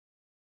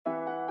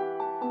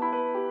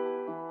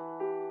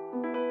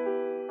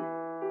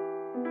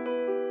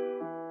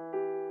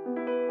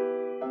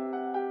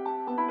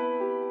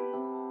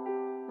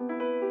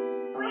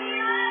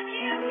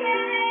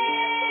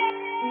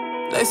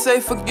They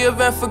say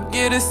forgive and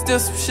forget, it's still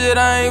some shit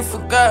I ain't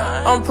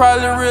forgot. I'm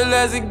probably real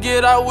as it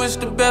get, I wish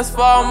the best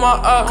for all my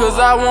ups, cause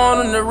I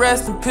want them to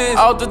rest in peace.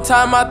 All the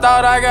time I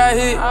thought I got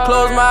hit,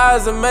 close my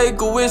eyes and make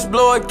a wish,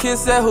 blow a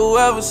kiss at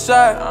whoever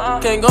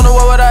shot. Can't go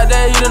nowhere without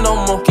that heater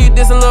no more. Keep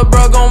this and little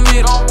bro gon'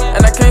 meet him,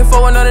 and I can't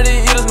fuck with none of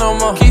these eaters no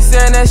more. Keep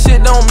saying that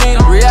shit don't mean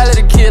it.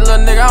 Reality kid, little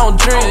nigga, I don't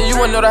dream. You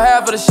wouldn't know the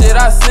half of the shit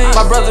I seen.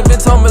 My brother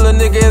been told me,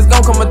 little nigga, it's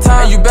gon' come a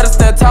time, and you better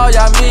stand tall,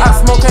 y'all mean. I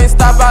smoke, can't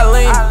stop, I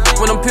lean.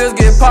 When them pills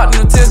get popped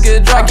and them tears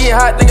get dry, I get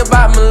hot, think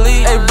about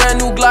Meleeke. A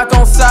brand new glock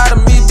on side of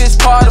me, bitch,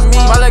 part of me.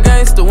 My little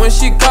gangster, when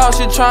she call,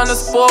 she tryna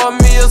spoil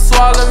me or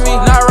swallow me.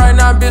 Not right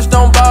now, bitch,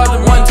 don't bother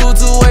me.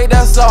 1228,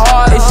 that's so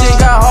hard. Hey, shit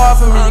got hard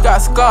for me, you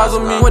got scars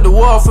on me. Went to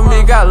war for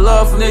me, got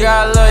love for me. Nigga,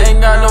 I love you, ain't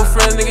got no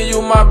friends, nigga,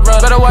 you my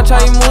brother. Better watch how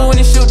you move when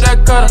you shoot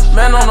that cutter.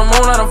 Man on the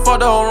moon, I done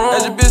fucked the whole room.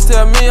 As your bitch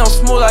tell me, I'm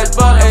smooth like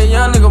butter. Hey,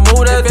 young nigga,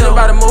 move that dough.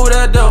 Anybody move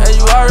that dough. Hey,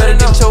 you already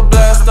get your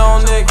blast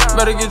on, nigga.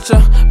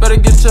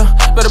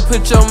 Better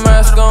put your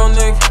mask on,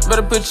 nigga.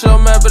 Better put your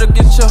mask, better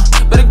get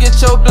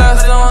your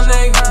blast on,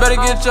 nigga.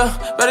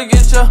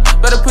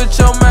 Better put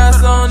your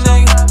mask on,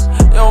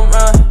 nigga. Yo,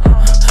 man,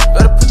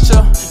 better put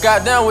your.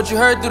 Goddamn, what you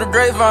heard through the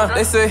grapevine?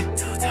 They say,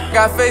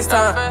 got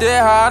FaceTime.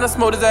 Dead high, I done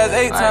smoked his ass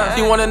 8 times.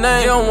 He want a name,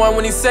 he don't want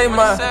when he say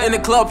mine. In the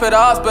club, pay the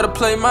odds, better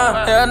play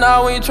mine. Hell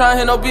nah, we ain't tryna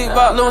hit no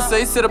beatbox. Lil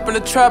say he sit up in the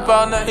trap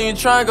all night. He ain't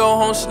tryna go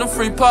home, shit them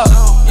free pop.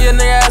 Yeah,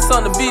 nigga ass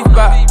something to beef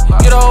about.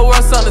 Get the whole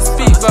world something to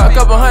speak about. A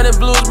couple hundred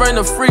blues, bring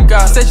the freak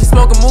out. Say she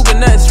smoking Mooka,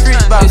 nothing street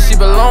about. She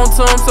belong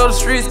to him, so the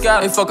streets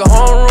got it. Ain't fuck a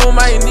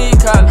homeroom, I ain't need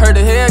college. Heard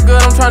the head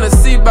good, I'm tryna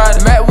see about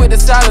it. Matt with the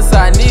silence,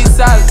 I need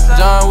silence.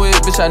 John Wick,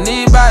 bitch, I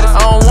need bodies.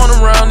 I don't want him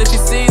round if he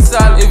seems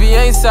solid. If he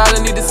ain't solid,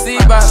 need to see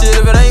about it. Shit,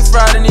 if it ain't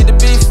fried, it need to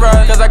be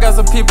fried. Cause I got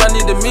some people I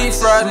need to meet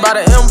fried. By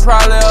the M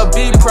probably or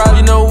B probably.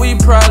 You know we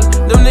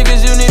probably. Them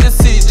niggas you need to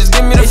see, just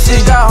give me the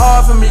shit. Got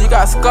hard for me, you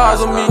got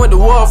scars on me. Went to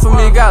war for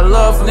me, got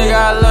love for me. Nigga,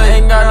 I love you,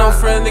 ain't got no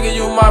friends, nigga,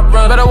 you my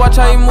brother. Better watch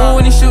how you move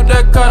when you shoot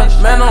that cutter.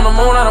 Man on the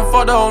moon, I done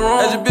fucked the whole room.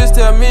 As your bitch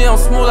tell me, I'm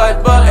smooth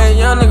like butter. Hey,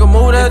 young nigga,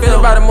 move that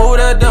dough. Anybody move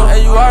that dough.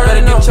 Hey, you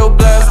already get your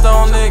blast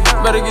on, nigga.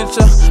 Better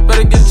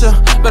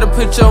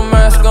put your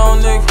mask on,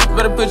 nigga.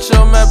 Better put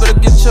your blast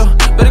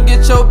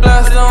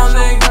on,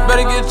 nigga.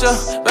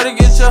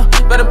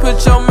 Better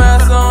put your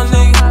mask on,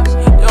 nigga.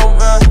 Yo,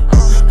 man,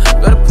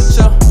 better put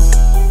your.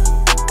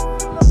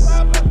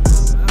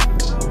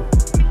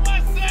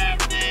 What's up,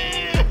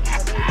 man?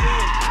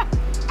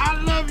 I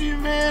love you,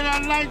 man. I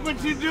like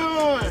what you're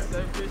doing.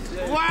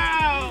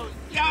 Wow,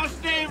 y'all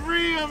stay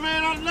real,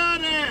 man. I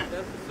love that.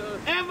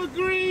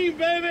 Evergreen,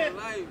 baby.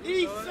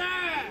 East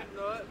side.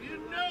 You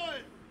know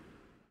it.